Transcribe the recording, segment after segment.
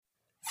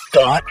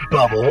Thought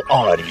Bubble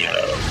Audio.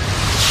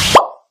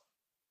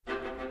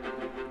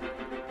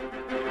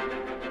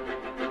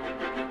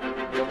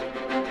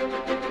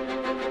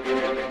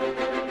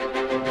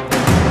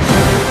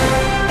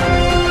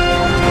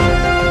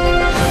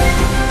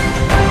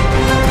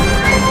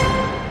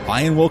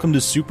 Hi, and welcome to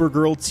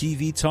Supergirl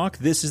TV Talk.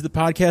 This is the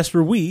podcast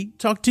where we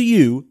talk to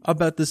you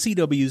about the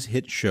CW's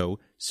hit show,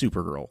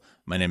 Supergirl.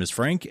 My name is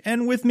Frank,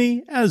 and with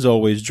me, as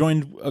always,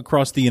 joined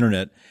across the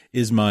internet,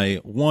 is my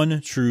one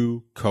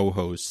true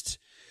co-host,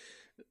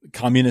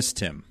 Communist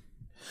Tim.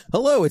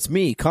 Hello, it's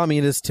me,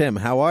 Communist Tim.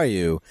 How are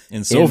you?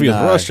 In Soviet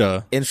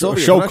Russia. In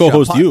Soviet show Russia,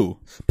 co-host you.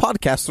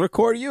 Podcast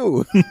record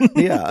you.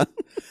 Yeah.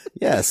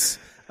 Yes.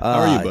 How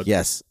are you, bud?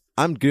 Yes.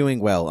 I'm doing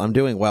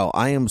well.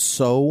 I am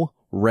so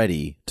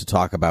ready to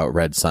talk about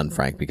Red Sun,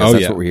 Frank, because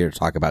that's what we're here to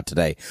talk about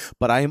today.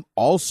 But I am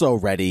also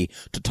ready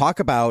to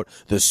talk about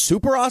the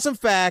super awesome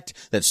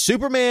fact that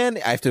Superman,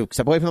 I have to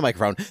step away from the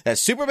microphone, that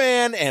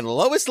Superman and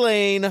Lois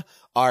Lane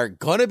are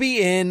gonna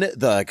be in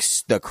the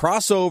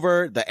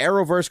crossover, the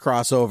Arrowverse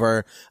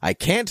crossover. I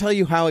can't tell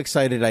you how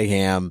excited I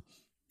am.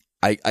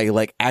 I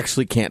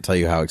actually can't tell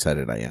you how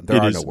excited I am.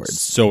 There are no words.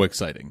 So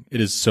exciting.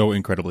 It is so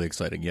incredibly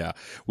exciting. Yeah.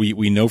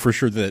 We know for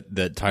sure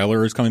that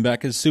Tyler is coming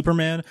back as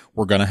Superman.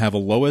 We're going to have a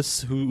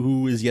Lois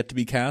who is yet to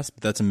be cast,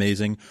 but that's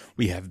amazing.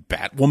 We have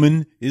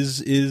Batwoman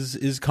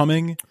is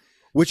coming.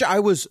 Which I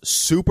was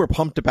super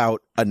pumped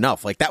about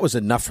enough. Like, that was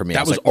enough for me.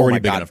 That was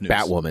already big enough news.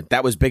 Batwoman.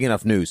 That was big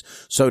enough news.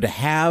 So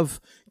to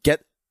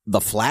get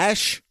the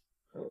Flash,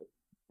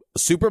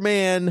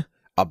 Superman,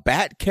 a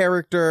Bat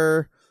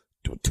character,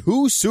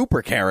 two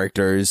super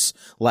characters,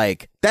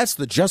 like, that's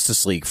the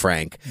Justice League,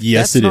 Frank.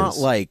 Yes, that's it not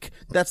is.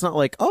 That's not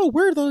like, oh,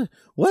 we're the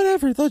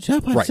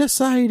Justice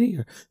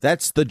Society.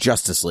 That's the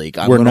Justice League.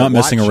 We're not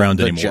messing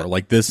around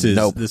anymore. This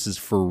is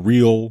for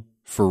real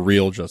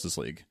Justice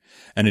League.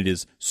 And it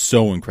is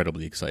so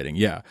incredibly exciting.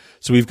 Yeah.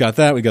 So we've got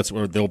that.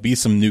 There'll be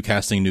some new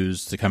casting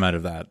news to come out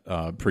of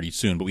that, pretty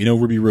soon. But we know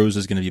Ruby Rose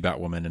is going to be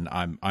Batwoman,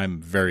 and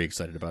I'm very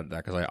excited about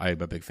that because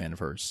I'm a big fan of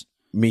hers.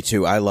 Me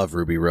too. I love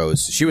Ruby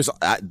Rose. She was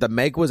the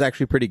Meg was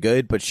actually pretty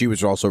good, but she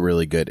was also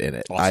really good in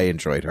it. Awesome. I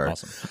enjoyed her.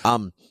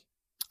 Awesome.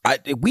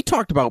 We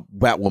talked about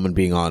Batwoman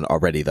being on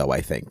already, though.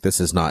 I think this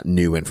is not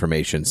new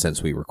information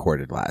since we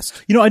recorded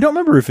last. I don't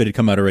remember if it had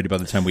come out already by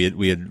the time we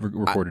had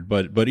recorded,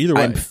 but either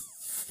way, I'm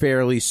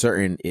fairly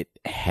certain it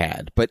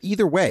had. But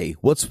either way,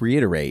 let's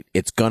reiterate: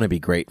 it's gonna be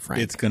great,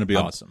 Frank. It's gonna be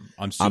awesome.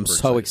 I'm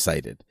so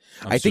excited.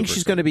 I think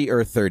she's gonna be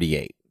Earth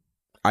 38.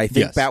 I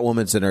think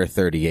Batwoman's an Earth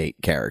 38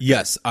 character.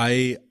 Yes,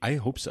 I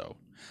hope so.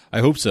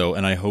 I hope so,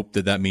 and I hope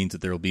that means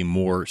that there will be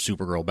more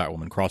Supergirl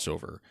Batwoman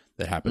crossover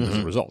that happens as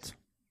a result.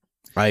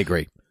 I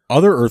agree.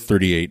 Other Earth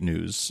 38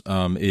 news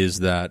is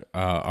that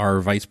our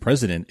vice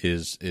president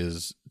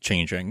is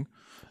changing.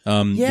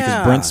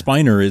 Because Brent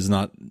Spiner is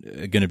not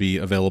going to be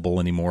available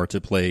anymore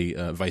to play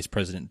Vice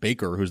President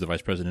Baker, who's the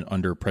vice president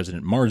under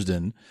President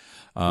Marsden.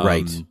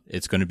 Right.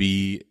 It's going to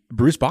be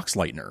Bruce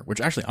Boxleitner, which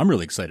actually I'm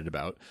really excited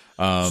about.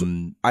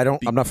 I'm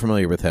not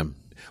familiar with him.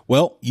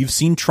 Well, you've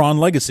seen Tron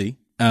Legacy,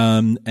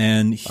 and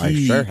I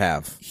sure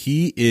have.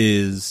 He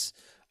is.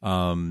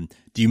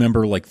 Do you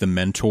remember like the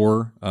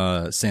mentor,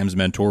 Sam's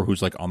mentor,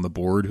 who's like on the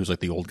board, who's like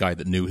the old guy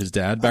that knew his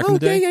dad back in the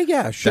day?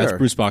 Yeah, sure. That's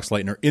Bruce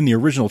Boxleitner. In the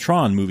original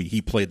Tron movie,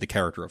 he played the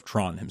character of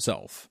Tron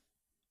himself.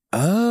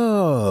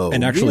 Oh,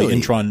 and actually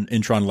really?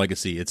 in Tron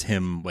Legacy, it's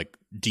him like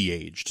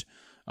de-aged.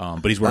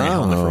 But he's wearing a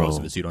helmet for most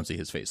of it, so you don't see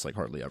his face like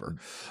hardly ever.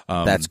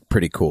 That's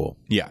pretty cool.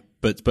 Yeah,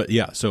 but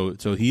yeah, so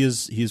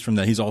he's from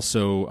that. He's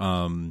also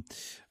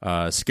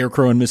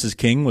Scarecrow and Mrs.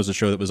 King was a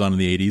show that was on in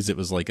the 80s. It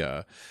was like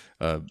a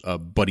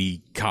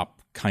buddy cop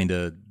kind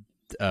of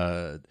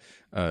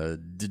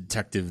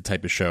detective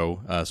type of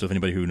show. So if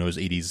anybody who knows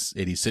 80s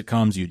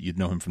sitcoms, you'd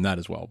know him from that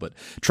as well. But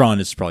Tron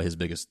is probably his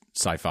biggest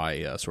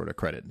sci-fi sort of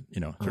credit,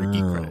 sort of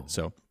geek credit.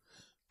 So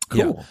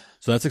cool. Yeah.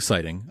 So that's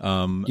exciting.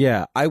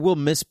 Yeah, I will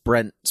miss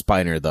Brent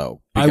Spiner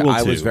though. I will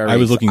too. I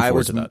was looking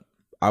forward to that.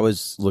 I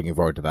was looking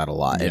forward to that a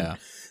lot. Yeah. And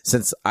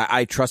since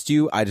I trust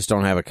you, I just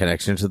don't have a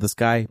connection to this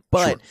guy.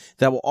 But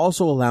that will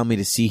also allow me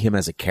to see him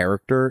as a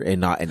character and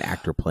not an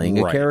actor playing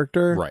a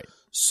character. Right.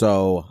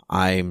 So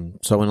in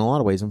a lot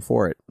of ways, I'm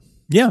for it.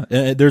 Yeah,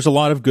 there's a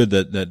lot of good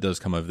that does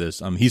come of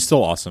this. He's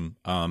still awesome.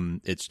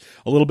 It's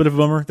a little bit of a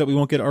bummer that we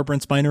won't get our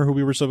Brent Spiner, who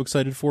we were so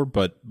excited for,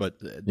 but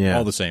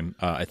all the same,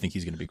 I think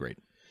he's going to be great.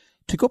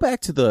 To go back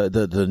to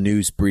the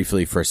news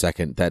briefly for a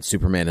second, that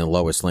Superman and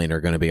Lois Lane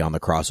are going to be on the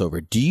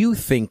crossover. Do you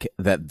think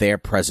that their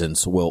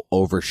presence will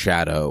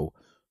overshadow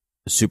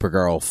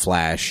Supergirl,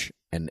 Flash,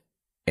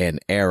 and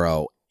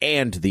Arrow,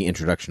 and the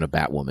introduction of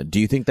Batwoman? Do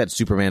you think that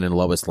Superman and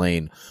Lois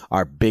Lane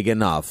are big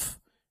enough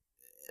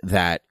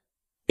that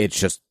it's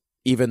just,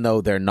 even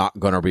though they're not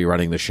going to be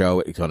running the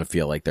show, it's going to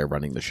feel like they're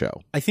running the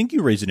show? I think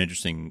you raise an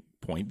interesting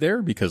point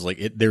there, because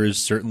there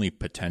is certainly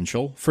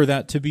potential for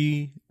that to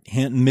be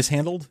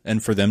mishandled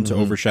and for them to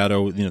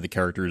overshadow the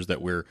characters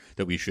that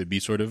we should be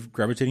sort of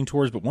gravitating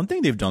towards. But one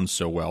thing they've done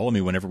so well, I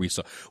mean, whenever we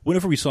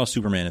saw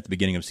Superman at the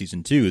beginning of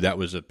season 2, that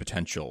was a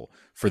potential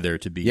for there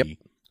to be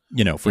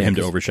for him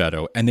to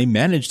overshadow. And they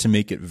managed to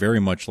make it very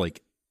much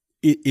like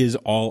it is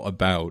all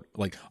about,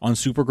 like, on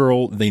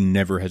Supergirl, they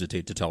never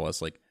hesitate to tell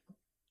us, like,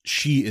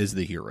 she is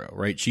the hero,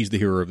 right? She's the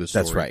hero of the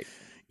story. That's right.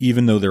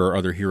 Even though there are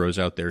other heroes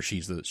out there,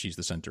 she's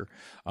the center.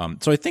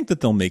 So I think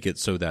that they'll make it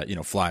so that,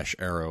 Flash,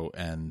 Arrow,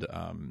 and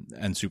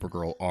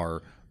Supergirl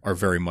are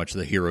very much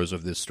the heroes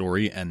of this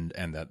story, and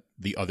that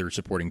the other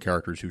supporting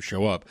characters who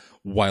show up,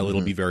 while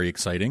it'll be very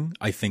exciting,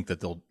 I think that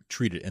they'll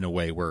treat it in a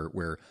way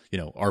where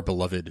our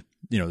beloved,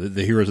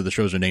 the heroes of the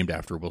shows are named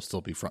after will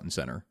still be front and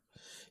center.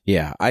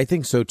 Yeah, I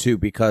think so too,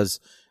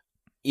 because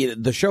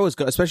the show has,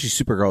 especially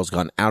Supergirl, has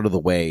gone out of the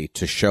way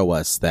to show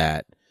us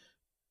that,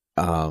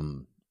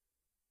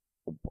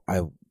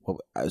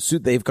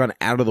 they've gone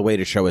out of the way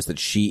to show us that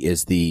she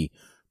is the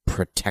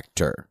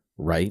protector,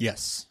 right?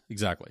 Yes,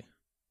 exactly.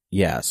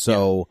 Yeah,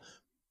 so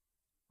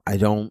I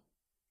don't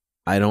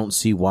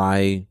see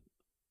why.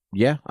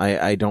 Yeah,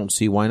 I don't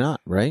see why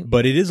not, right?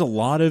 But it is a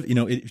lot of,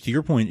 to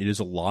your point, it is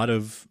a lot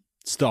of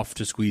stuff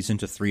to squeeze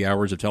into 3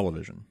 hours of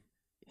television.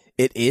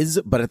 It is,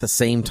 but at the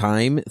same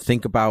time,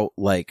 think about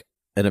like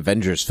an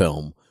Avengers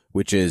film,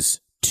 which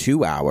is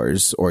 2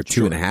 hours or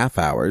 2.5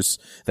 hours,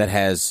 that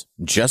has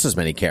just as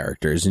many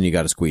characters, and you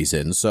got to squeeze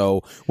in.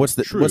 So what's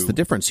the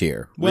difference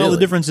here? Well, really? The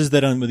difference is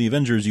that with the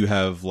Avengers, you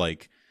have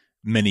like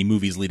many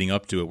movies leading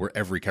up to it where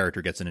every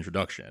character gets an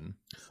introduction.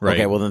 Right?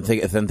 Okay, well then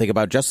think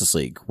about Justice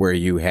League, where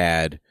you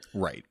had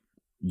 3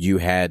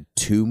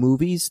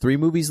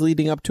 movies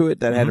leading up to it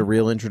that had a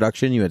real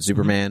introduction. You had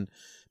Superman,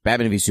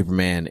 Batman v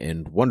Superman,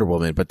 and Wonder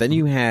Woman, but then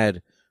you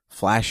had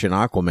Flash and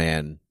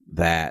Aquaman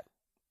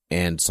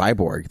and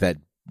Cyborg that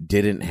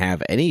didn't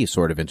have any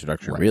sort of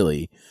introduction,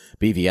 really.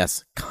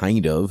 BVS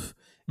kind of,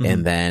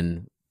 and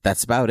then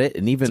that's about it.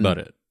 And even that's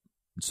about it.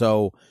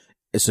 So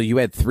you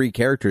had 3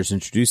 characters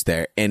introduced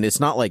there, and it's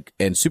not like,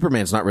 and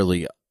Superman's not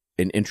really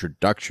an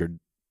introduction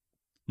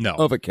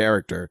of a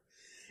character.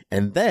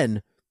 And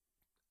then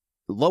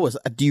Lois,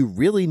 do you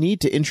really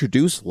need to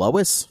introduce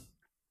Lois?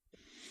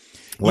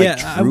 Like,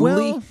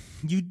 truly? Well,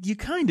 you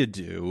kind of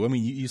do. I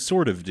mean, you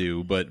sort of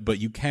do, but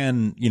you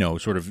can,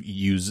 sort of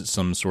use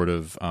some sort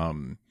of,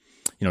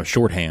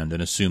 shorthand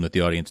and assume that the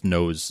audience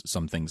knows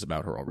some things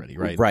about her already,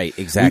 right? Right,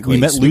 exactly.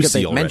 We met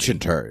Lucy already.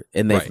 Mentioned her,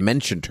 and they've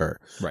mentioned her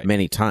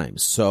many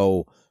times.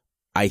 So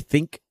I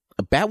think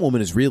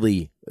Batwoman is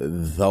really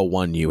the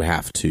one you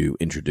have to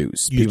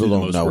introduce. People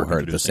don't know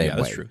her the same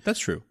way. That's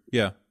true.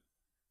 Yeah.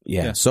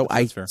 So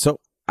I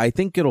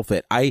think it'll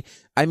fit. I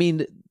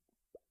mean,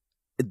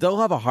 they'll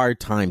have a hard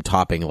time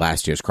topping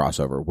last year's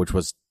crossover, which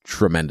was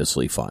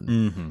tremendously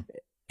fun.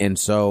 And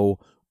so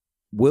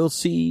we'll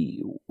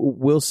see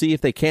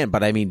if they can.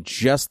 But I mean,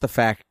 just the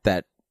fact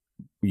that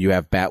you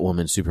have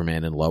Batwoman,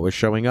 Superman, and Lois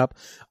showing up,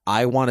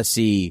 I want to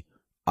see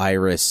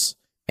Iris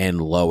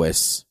and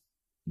Lois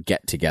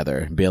get together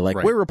and be like,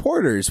 we're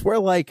reporters. We're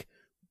like,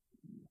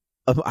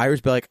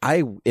 Iris be like,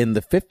 I in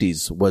the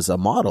 50s was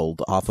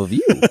modeled off of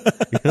you.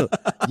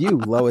 You,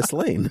 Lois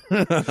Lane.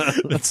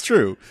 That's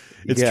true.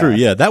 It's true.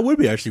 Yeah, that would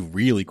be actually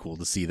really cool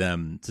to see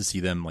them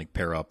like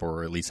pair up,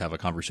 or at least have a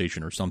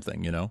conversation or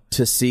something,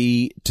 To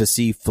see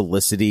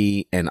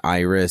Felicity and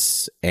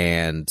Iris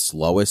and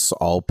Lois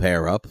all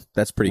pair up,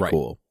 that's pretty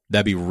cool.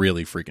 That'd be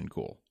really freaking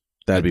cool.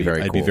 That'd be very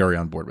cool. I'd be very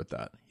on board with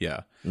that.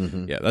 Yeah.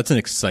 Yeah, that's an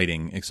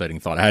exciting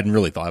thought. I hadn't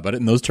really thought about it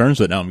in those terms,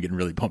 but now I'm getting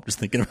really pumped just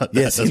thinking about that.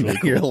 Yes, that's really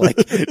cool. You're like,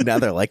 now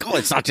they're like, oh,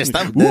 it's not just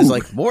them. There's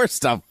like more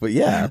stuff, but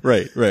yeah.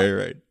 Right.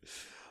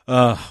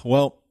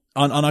 Well,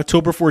 on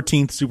October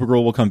 14th,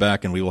 Supergirl will come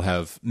back, and we will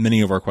have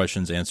many of our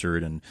questions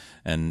answered, and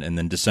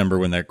then December,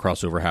 when that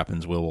crossover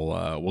happens,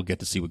 we'll get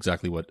to see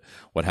exactly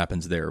what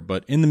happens there.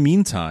 But in the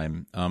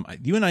meantime,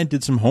 you and I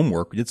did some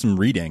homework, we did some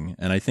reading,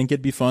 and I think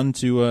it'd be fun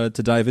to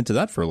dive into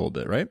that for a little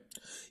bit, right?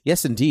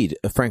 Yes, indeed.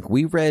 Frank,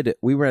 we read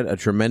a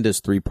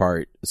tremendous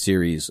 3-part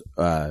series,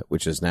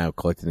 which is now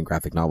collected in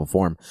graphic novel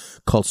form,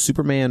 called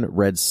Superman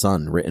Red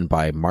Sun, written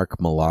by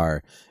Mark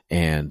Millar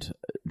and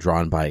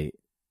drawn by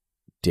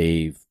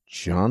Dave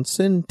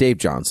Johnson, right?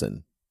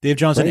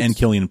 And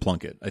Killian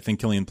Plunkett. I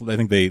think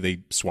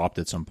they swapped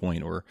at some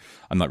point, or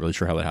I'm not really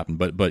sure how that happened,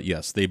 but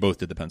yes, they both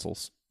did the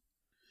pencils.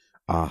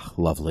 Ah,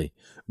 lovely.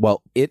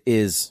 Well, it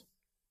is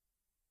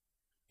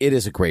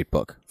a great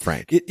book,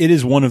 Frank. It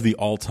is one of the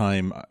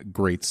all-time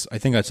greats. I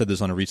think I said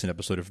this on a recent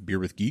episode of Beer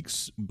with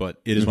Geeks,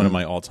 but it is one of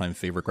my all-time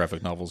favorite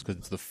graphic novels, because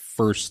it's the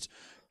first,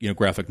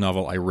 graphic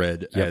novel I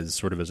read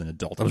as an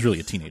adult. I was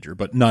really a teenager,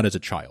 but not as a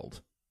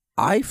child.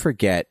 I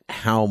forget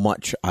how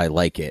much I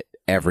like it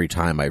every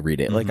time I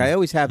read it. Like, I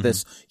always have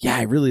this,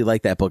 I really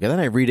like that book. And then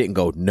I read it and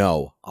go,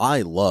 no,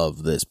 I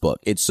love this book.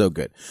 It's so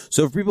good.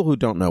 So for people who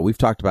don't know, we've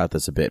talked about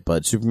this a bit,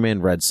 but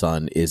Superman Red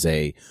Sun is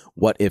a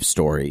what-if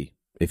story,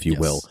 if you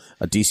will.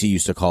 DC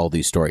used to call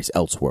these stories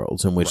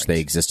Elseworlds, in which they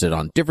existed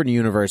on different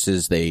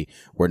universes. They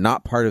were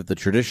not part of the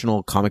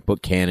traditional comic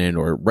book canon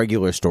or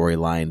regular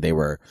storyline. They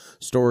were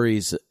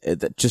stories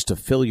that just to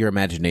fill your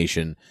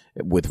imagination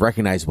with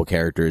recognizable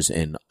characters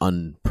in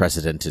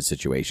unprecedented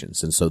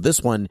situations. And so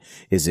this one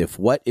is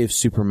what if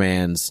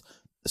Superman's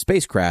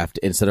spacecraft,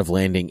 instead of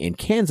landing in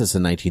Kansas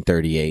in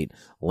 1938,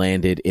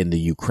 landed in the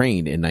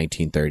Ukraine in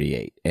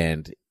 1938.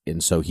 And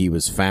so he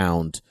was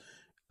found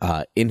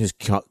in his,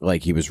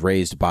 like, he was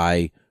raised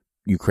by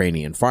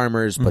Ukrainian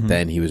farmers, but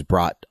then he was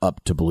brought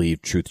up to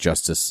believe truth,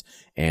 justice,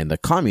 and the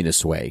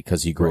communist way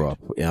because he grew up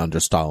under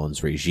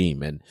Stalin's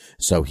regime. And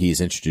so he's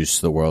introduced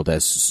to the world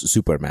as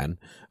Superman,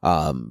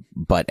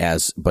 but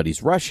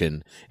he's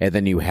Russian. And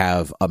then you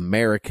have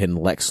American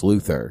Lex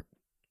Luthor,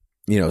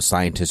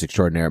 scientist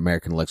extraordinaire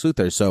American Lex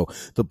Luthor. So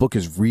the book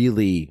is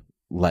really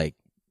like,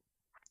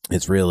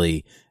 it's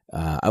really,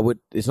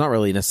 it's not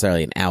really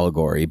necessarily an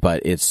allegory,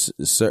 but it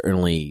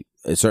certainly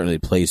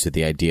plays to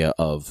the idea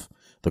of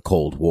the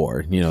Cold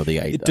War.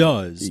 It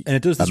does. And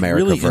it does this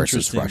America really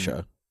versus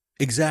Russia.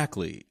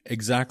 Exactly.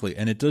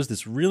 And it does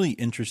this really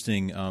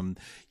interesting, I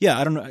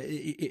don't know.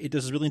 It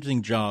does a really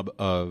interesting job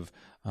of,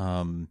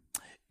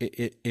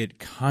 it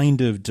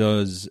kind of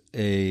does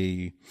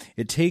it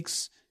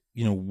takes,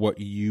 what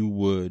you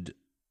would,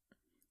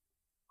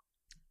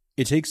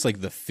 it takes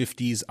like the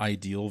 50s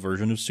ideal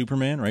version of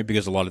Superman, right?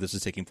 Because a lot of this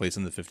is taking place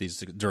in the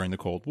 50s during the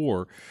Cold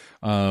War.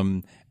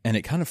 And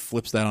it kind of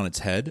flips that on its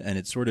head, and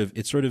it sort of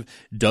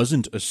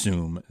doesn't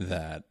assume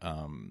that,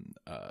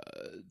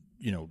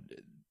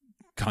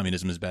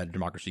 communism is bad,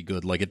 democracy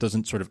good. Like, it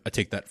doesn't sort of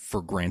take that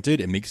for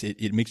granted. It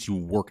makes you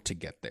work to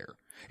get there.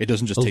 It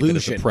doesn't just take that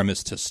as a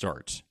premise to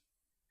start.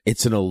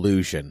 It's an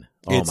illusion.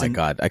 Oh my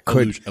God.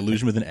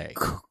 Illusion with an A.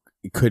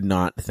 Could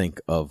not think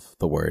of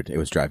the word. It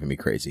was driving me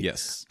crazy.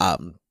 Yes.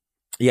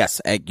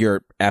 Yes,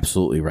 you're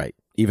absolutely right.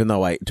 Even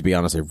though to be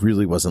honest, I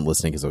really wasn't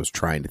listening because I was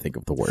trying to think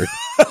of the word.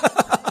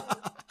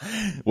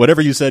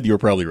 Whatever you said, you were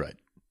probably right.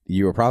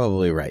 You were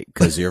probably right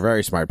because you're a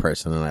very smart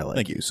person and I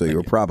like you. So you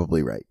were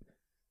probably right.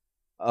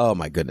 Oh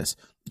my goodness.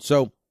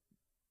 So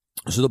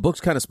the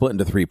book's kind of split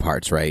into three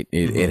parts, right?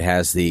 It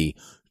has the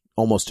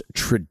almost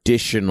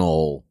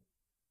traditional,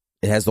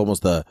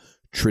 the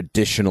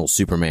traditional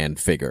Superman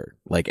figure,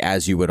 like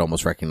as you would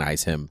almost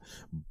recognize him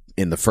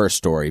in the first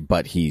story,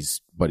 but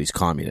he's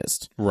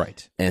communist.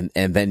 Right. And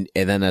then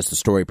as the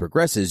story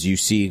progresses, you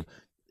see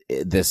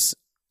this,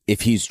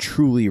 if he's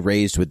truly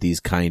raised with these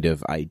kind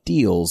of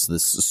ideals,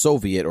 this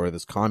Soviet or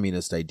this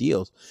communist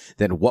ideals,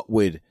 then what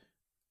would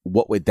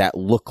that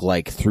look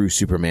like through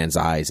Superman's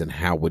eyes, and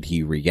how would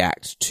he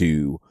react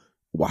to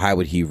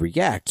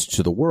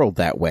the world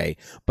that way?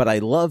 But I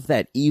love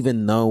that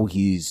even though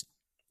he's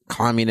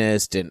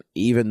communist, and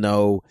even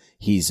though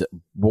he's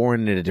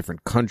born in a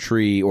different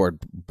country, or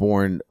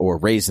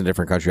raised in a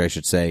different country, I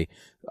should say,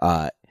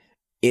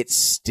 it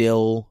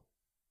still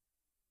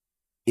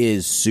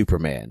is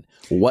Superman.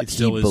 What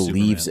he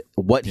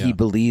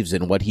believes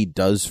in, what he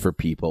does for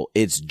people,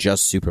 it's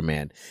just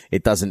Superman.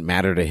 It doesn't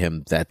matter to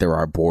him that there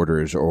are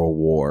borders or a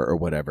war or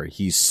whatever.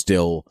 He's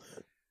still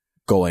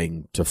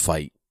going to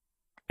fight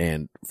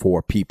and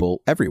for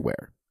people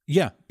everywhere.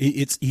 Yeah,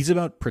 he's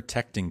about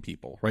protecting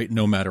people, right?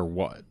 No matter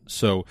what.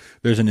 So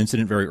there's an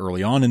incident very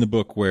early on in the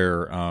book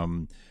where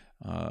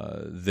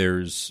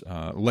there's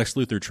Lex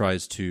Luthor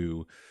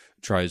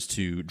tries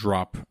to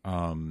drop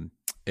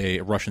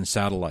a Russian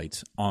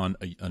satellite on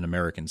an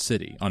American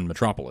city, on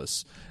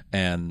Metropolis,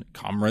 and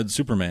Comrade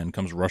Superman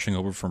comes rushing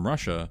over from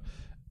Russia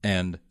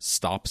and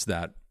stops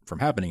that from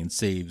happening and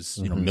saves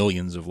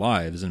millions of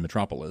lives in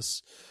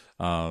Metropolis.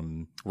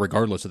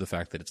 Regardless of the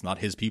fact that it's not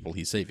his people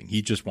he's saving.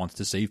 He just wants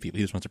to save people.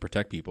 He just wants to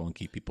protect people and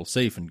keep people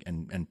safe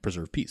and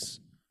preserve peace.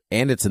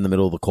 And it's in the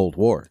middle of the Cold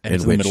War. And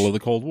it's in the middle of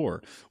the Cold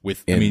War.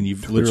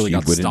 You've literally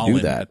got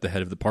Stalin at the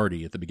head of the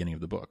party at the beginning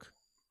of the book.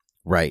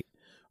 Right.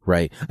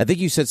 I think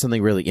you said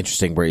something really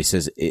interesting where he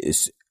says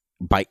it's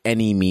by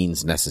any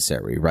means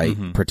necessary, right?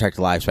 Mm-hmm. Protect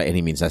lives by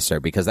any means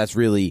necessary, because that's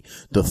really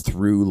the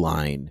through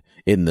line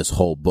in this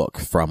whole book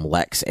from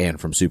Lex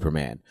and from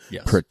Superman.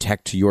 Yes.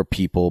 Protect your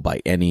people by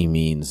any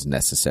means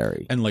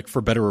necessary. And like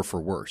for better or for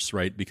worse,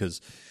 right?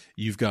 Because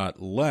you've got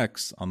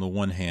Lex on the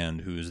one hand,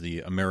 who's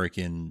the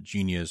American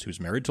genius who's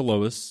married to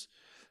Lois,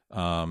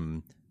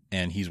 and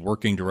he's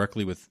working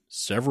directly with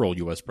several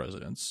U.S.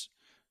 presidents,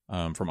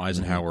 from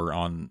Eisenhower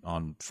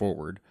on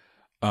forward.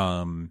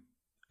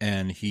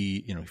 And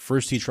he,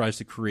 first he tries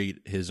to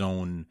create his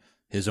own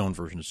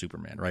version of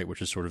Superman, right?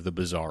 Which is sort of the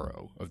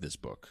bizarro of this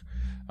book.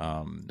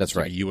 That's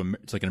right.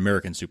 It's like an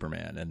American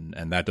Superman,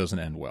 and that doesn't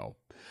end well.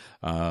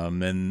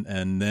 And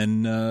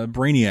then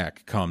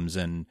Brainiac comes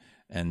and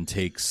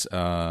takes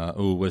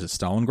was it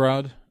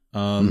Stalingrad?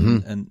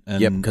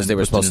 Because they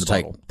were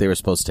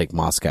supposed to take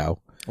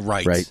Moscow.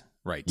 Right.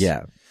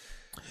 Yeah.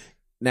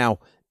 Now,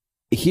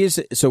 here's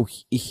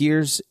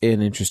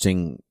an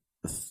interesting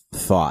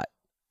thought.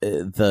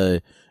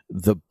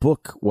 The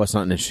book was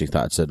not an interesting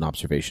thought. It's an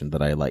observation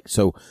that I like.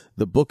 So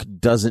the book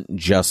doesn't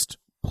just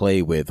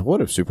play with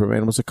what if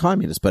Superman was a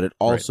communist, but it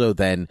also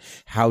then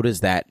how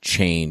does that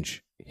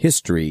change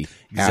history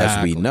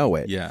as we know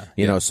it? Yeah.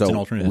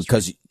 So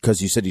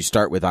because you said you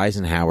start with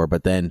Eisenhower,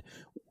 but then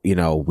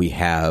we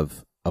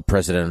have a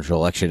presidential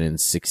election in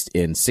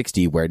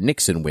 60 where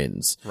Nixon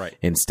wins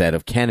instead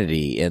of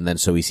Kennedy. And then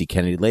so we see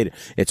Kennedy later.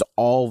 It's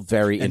all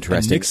very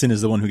interesting. And Nixon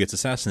is the one who gets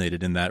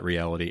assassinated in that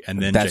reality.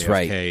 And then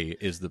JFK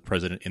is the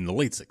president in the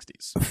late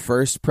 60s.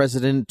 First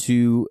president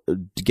to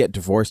get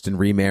divorced and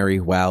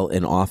remarry while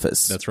in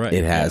office. That's right.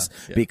 It has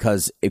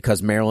because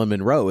Marilyn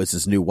Monroe is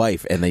his new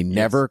wife and they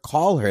never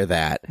call her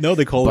that. No,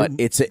 they call her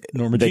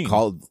Norma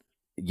Jean.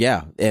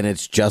 And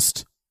it's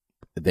just,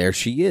 there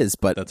she is,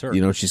 but that's her.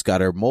 You know, she's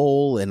got her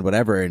mole and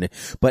whatever.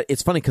 But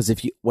it's funny because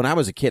when I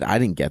was a kid, I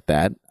didn't get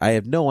that. I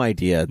have no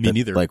idea. Me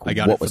neither. Like, I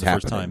got what it for was the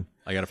happening. first time.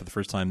 I got it for the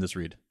first time this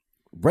read.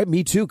 Right,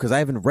 me too, because I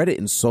haven't read it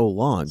in so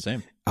long.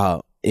 Same.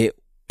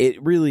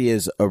 It really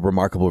is a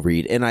remarkable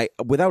read, and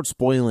without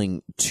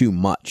spoiling too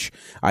much,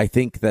 I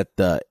think that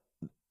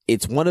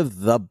it's one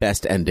of the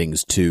best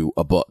endings to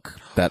a book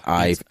that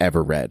I've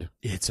ever read.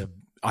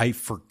 I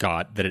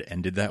forgot that it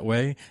ended that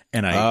way,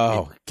 and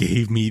it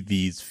gave me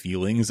these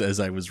feelings as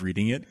I was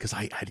reading it because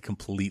I had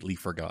completely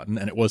forgotten,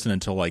 and it wasn't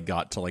until I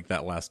got to like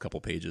that last couple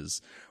pages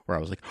where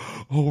I was like,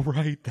 "Oh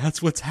right,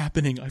 that's what's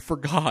happening." I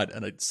forgot,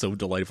 and it's so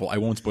delightful. I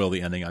won't spoil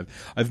the ending.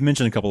 I've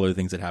mentioned a couple other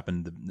things that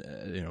happened,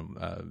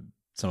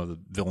 some of the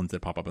villains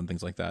that pop up and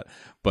things like that.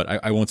 But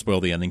I won't spoil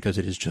the ending because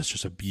it is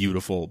just a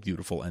beautiful,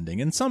 beautiful ending.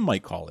 And some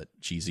might call it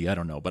cheesy. I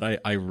don't know, but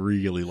I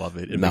really love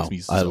it. It makes me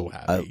so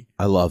happy.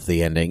 I love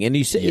the ending. And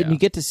and you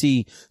get to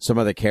see some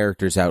other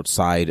characters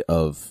outside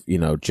of,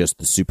 just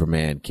the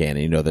Superman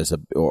canon.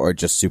 Or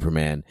just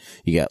Superman.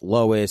 You got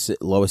Lois.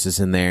 Lois is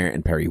in there,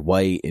 and Perry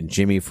White, and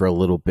Jimmy for a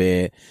little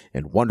bit,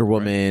 and Wonder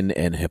Woman,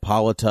 and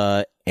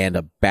Hippolyta, and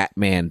a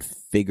Batman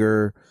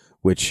figure,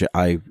 which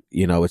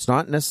it's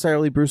not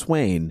necessarily Bruce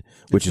Wayne,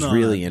 which is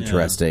really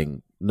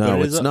interesting. Yeah.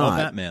 No, it's not.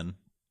 Batman.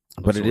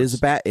 But it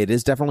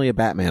is definitely a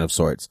Batman of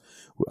sorts.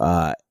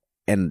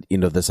 And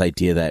this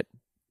idea that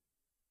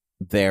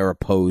they're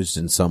opposed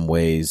in some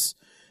ways,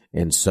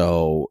 and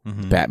so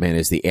Batman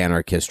is the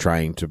anarchist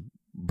trying to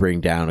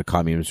bring down a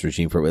communist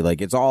regime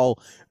it's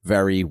all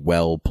very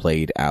well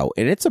played out,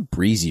 and it's a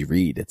breezy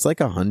read. It's like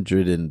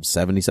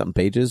 170 something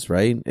pages,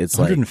 right? It's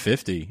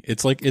 150.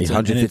 It's like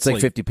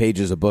 50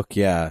 pages a book.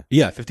 Yeah,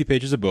 50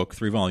 pages a book,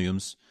 3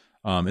 volumes.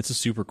 It's a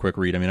super quick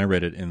read. I mean, I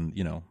read it in,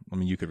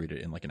 you could read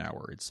it in like an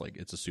hour.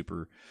 It's a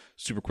super,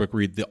 super quick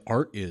read. The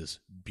art is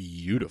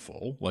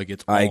beautiful. Like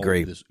I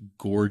agree. This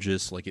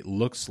gorgeous, like it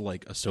looks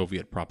like a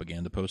Soviet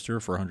propaganda poster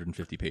for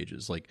 150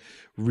 pages. Like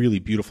really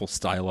beautiful,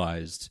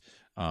 stylized.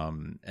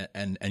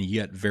 And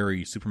yet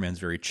Superman's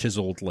very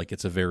chiseled. Like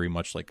it's a very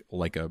much like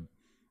a,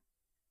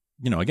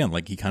 again,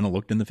 like he kind of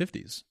looked in the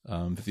 50s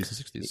and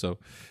 60s. So,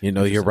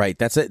 you're right.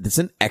 That's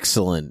an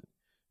excellent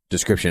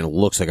description. It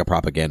looks like a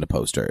propaganda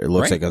poster. It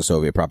looks like a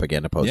Soviet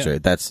propaganda poster.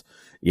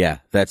 Yeah.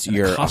 That's and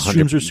your the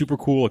costumes are super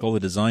cool. Like all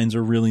the designs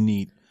are really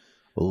neat.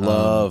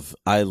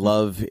 I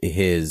love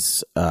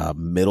his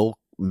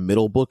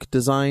middle book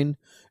design.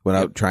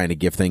 Without trying to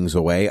give things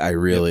away, I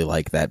really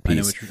like that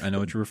piece. I know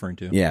what you're referring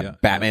to. Yeah.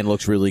 Batman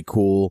looks really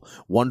cool.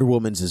 Wonder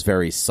Woman's is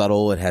very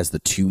subtle. It has the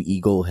 2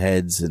 eagle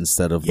heads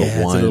instead of the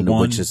one,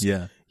 which is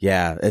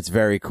it's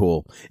very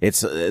cool.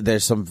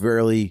 There's some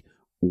very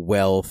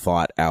well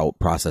thought out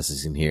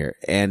processes in here,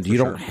 and you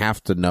don't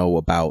have to know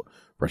about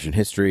Russian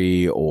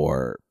history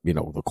or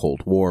the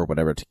Cold War,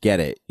 whatever, to get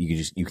it.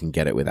 You can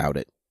get it without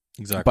it.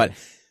 Exactly. But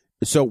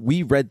so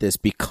we read this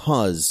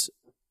because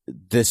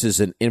this is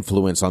an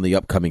influence on the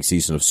upcoming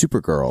season of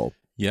Supergirl.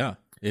 Yeah,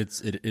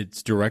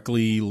 it's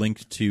directly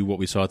linked to what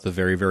we saw at the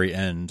very, very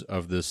end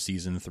of this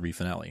season 3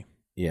 finale.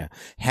 Yeah.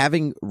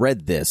 Having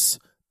read this,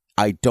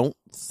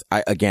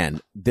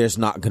 again, there's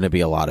not going to be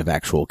a lot of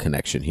actual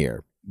connection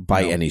here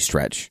by any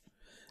stretch.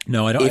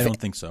 No, I don't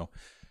think so.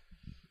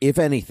 If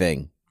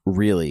anything,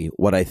 really,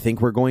 what I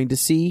think we're going to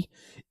see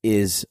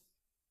is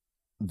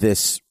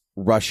this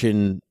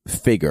Russian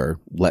figure,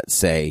 let's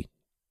say,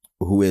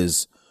 who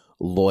is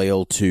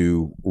loyal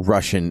to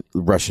Russian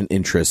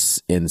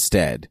interests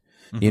instead.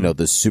 The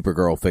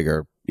Supergirl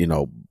figure,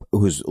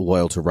 who's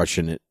loyal to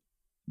Russian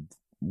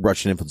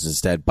influence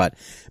instead. But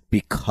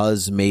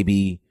because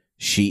maybe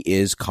she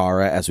is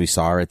Kara, as we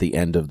saw her at the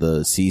end of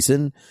the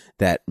season,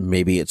 that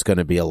maybe it's going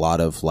to be a lot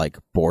of like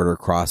border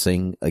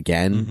crossing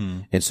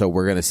again. And so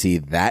we're going to see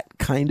that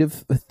kind of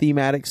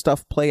thematic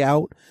stuff play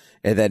out.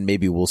 And then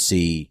maybe we'll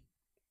see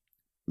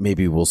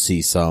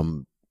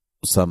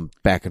some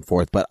back and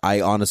forth, but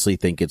I honestly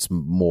think it's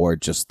more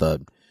just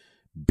the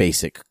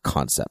basic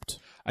concept.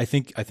 I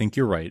think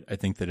you're right. I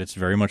think that it's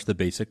very much the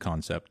basic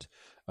concept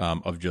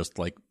of just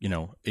like,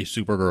 a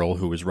Supergirl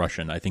who is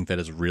Russian. I think that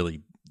is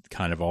really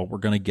kind of all we're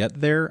going to get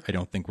there. I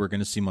don't think we're going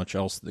to see much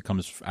else that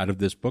comes out of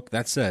this book.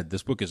 That said,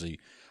 this book is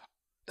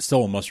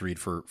still a must read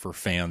for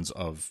fans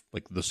of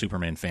like the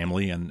Superman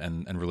family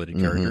and related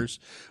characters.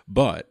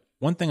 But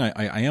one thing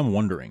I am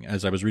wondering,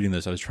 as I was reading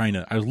this, I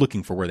was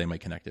looking for where they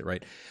might connect it,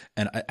 right?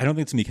 And I don't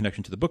think it's going to be a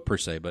connection to the book per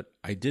se, but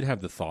I did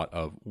have the thought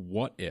of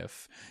what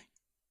if,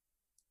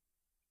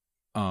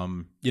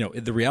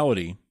 the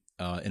reality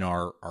in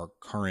our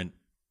current,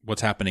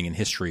 what's happening in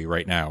history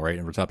right now, right?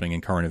 And what's happening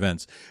in current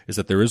events is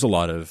that there is a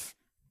lot of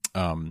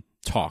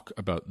talk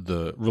about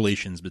the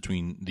relations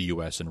between the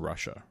U.S. and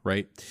Russia,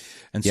 right?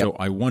 And so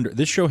I wonder,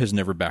 this show has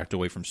never backed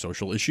away from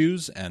social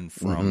issues and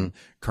from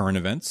current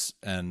events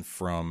and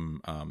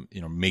from,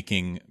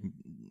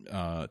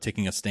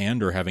 taking a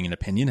stand or having an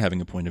opinion,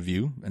 having a point of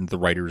view, and the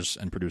writers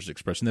and producers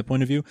expressing that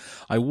point of view.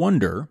 I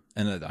wonder,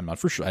 and I'm not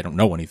for sure, I don't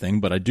know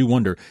anything, but I do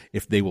wonder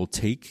if they will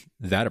take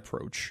that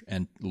approach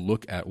and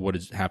look at what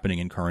is happening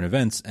in current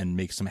events and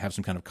have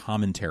some kind of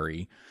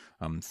commentary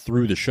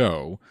through the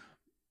show,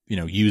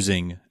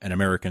 using an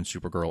American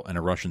Supergirl and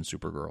a Russian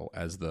Supergirl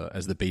as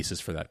the basis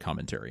for that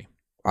commentary.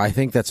 I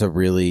think that's a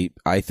really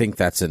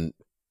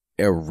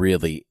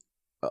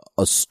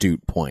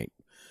astute point.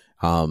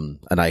 And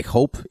I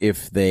hope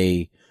if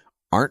they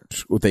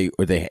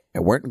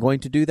weren't going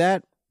to do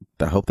that,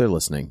 I hope they're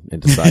listening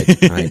and decide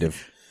to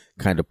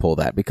kind of pull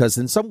that, because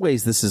in some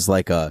ways this is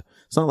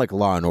it's not like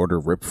Law and Order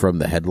ripped from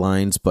the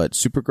headlines, but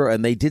Supergirl,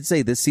 and they did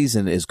say this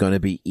season is going to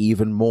be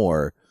even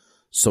more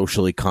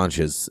socially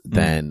conscious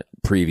than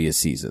previous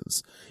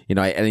seasons.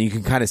 And you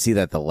can kind of see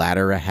that the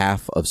latter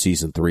half of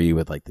season 3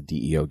 with like the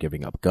DEO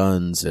giving up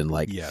guns and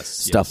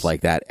stuff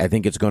like that. I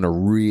think it's going to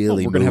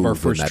really we're going to have our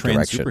first trans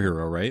direction.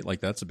 Superhero, right? Like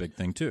that's a big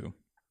thing too.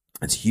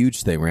 It's a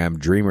huge thing. We're going to have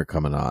Dreamer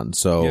coming on.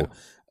 So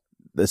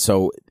there's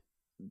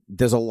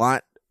a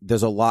lot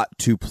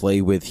to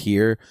play with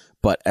here,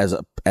 but as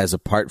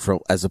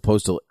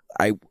opposed to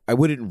I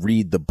wouldn't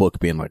read the book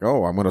being like,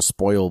 oh, I'm going to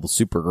spoil the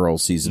Supergirl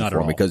season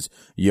for me, because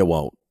you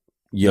won't.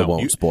 You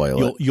won't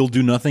spoil it. You'll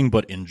do nothing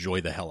but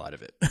enjoy the hell out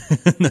of it.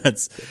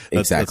 That's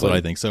what I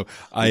think. So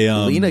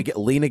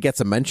Lena gets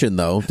a mention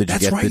though. Did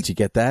you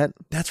get that?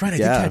 That's right. I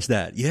did catch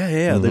that.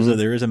 Yeah.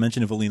 There is a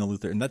mention of Alina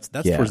Luthor, and that's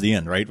towards the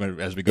end, right?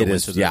 As we go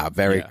into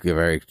very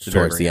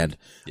towards the end.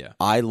 Yeah.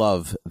 I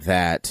love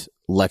that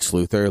Lex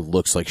Luthor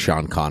looks like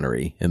Sean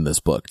Connery in this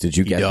book. Did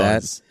you get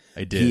that?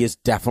 I did. He is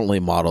definitely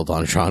modeled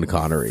on Sean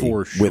Connery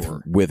for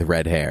sure. with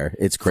red hair.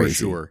 It's crazy. For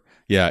sure.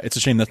 Yeah, it's a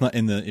shame that's not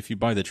in if you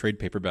buy the trade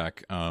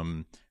paperback,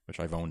 which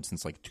I've owned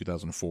since like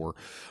 2004,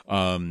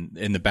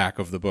 in the back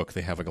of the book, they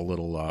have like a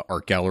little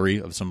art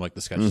gallery of some like the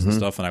sketches and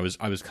stuff. And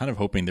I was kind of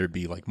hoping there'd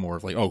be like more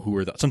of like, who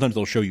are sometimes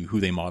they'll show you who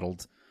they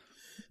modeled.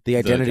 The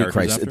Identity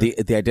Crisis,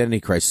 the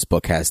Identity Crisis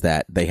book has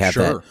that. They have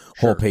that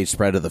whole page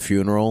spread of the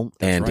funeral,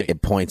 and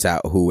it points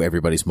out who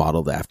everybody's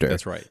modeled after.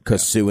 That's right.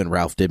 Because Sue and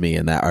Ralph Dibny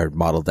and that are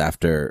modeled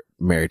after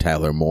Mary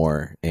Tyler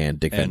Moore and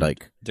Dick Van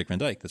Dyke. Dick Van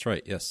Dyke, that's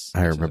right. Yes,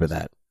 I remember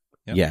that.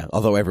 Yep. Yeah,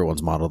 although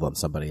everyone's modeled on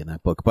somebody in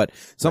that book, but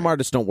some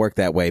artists don't work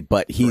that way.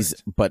 But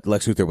but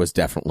Lex Luthor was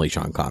definitely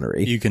Sean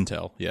Connery. You can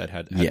tell. Yeah, it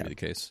had to be the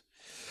case.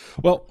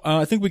 Well,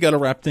 I think we got to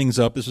wrap things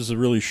up. This was a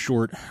really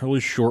short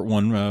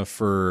one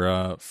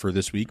for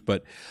this week,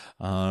 but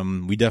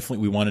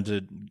we wanted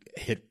to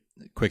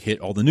quick hit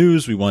all the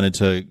news. We wanted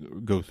to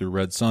go through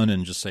Red Sun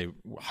and just say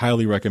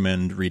highly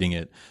recommend reading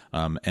it.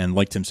 And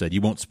like Tim said,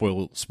 you won't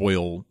spoil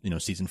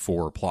season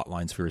 4 plot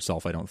lines for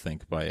yourself, I don't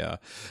think, by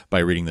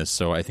reading this.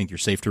 So I think you're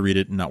safe to read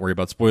it and not worry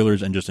about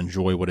spoilers and just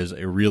enjoy what is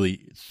a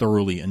really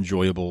thoroughly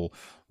enjoyable,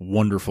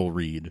 wonderful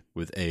read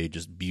with a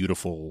just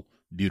beautiful,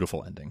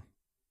 beautiful ending.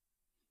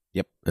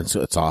 Yep, and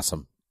so it's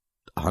awesome.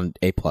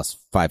 A+,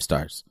 5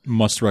 stars.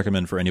 Must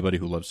recommend for anybody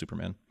who loves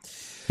Superman.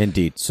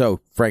 Indeed.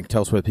 So, Frank,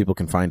 tell us where people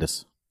can find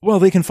us. Well,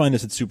 they can find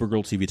us at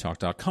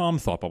supergirltvtalk.com,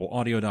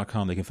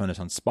 thoughtbubbleaudio.com. They can find us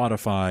on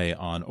Spotify,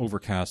 on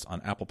Overcast,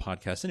 on Apple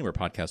Podcasts, anywhere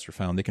podcasts are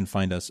found. They can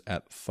find us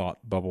at Thought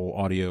Bubble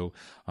Audio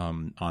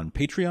on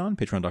Patreon.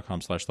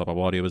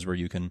 Patreon.com/thoughtbubbleaudio is where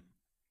you can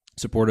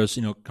support us.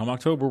 Come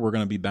October, we're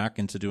going to be back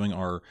into doing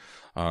our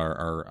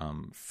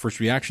first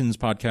reactions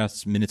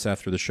podcasts minutes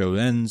after the show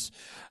ends.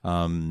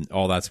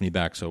 All that's going to be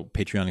back. So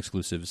Patreon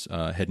exclusives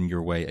heading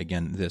your way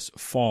again this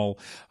fall.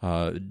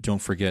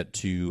 Don't forget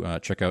to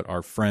check out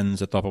our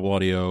friends at Thought Bubble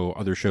Audio,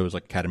 other shows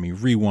like Academy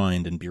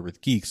Rewind and Beer with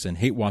Geeks and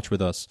Hate Watch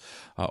with us.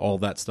 All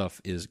that stuff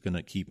is going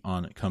to keep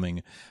on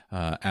coming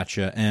at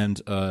you.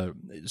 And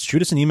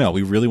shoot us an email.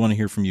 We really want to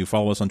hear from you.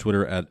 Follow us on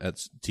Twitter at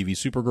TV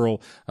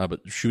Supergirl,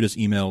 but shoot us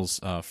emails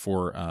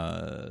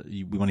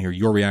we want to hear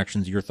your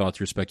reactions, your thoughts,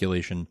 your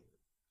speculation,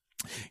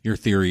 your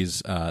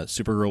theories.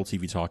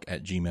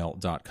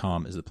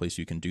 supergirltvtalk@gmail.com is the place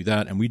you can do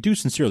that. And we do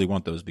sincerely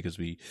want those because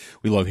we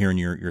love hearing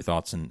your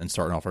thoughts and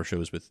starting off our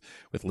shows with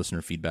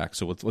listener feedback.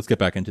 So let's get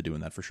back into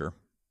doing that for sure.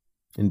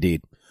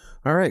 Indeed.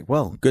 All right.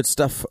 Well, good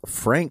stuff,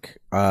 Frank.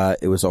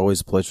 It was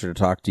always a pleasure to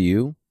talk to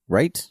you,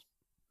 right?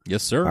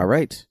 Yes, sir. All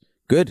right.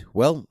 Good.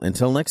 Well,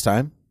 until next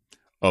time.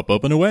 Up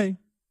and away.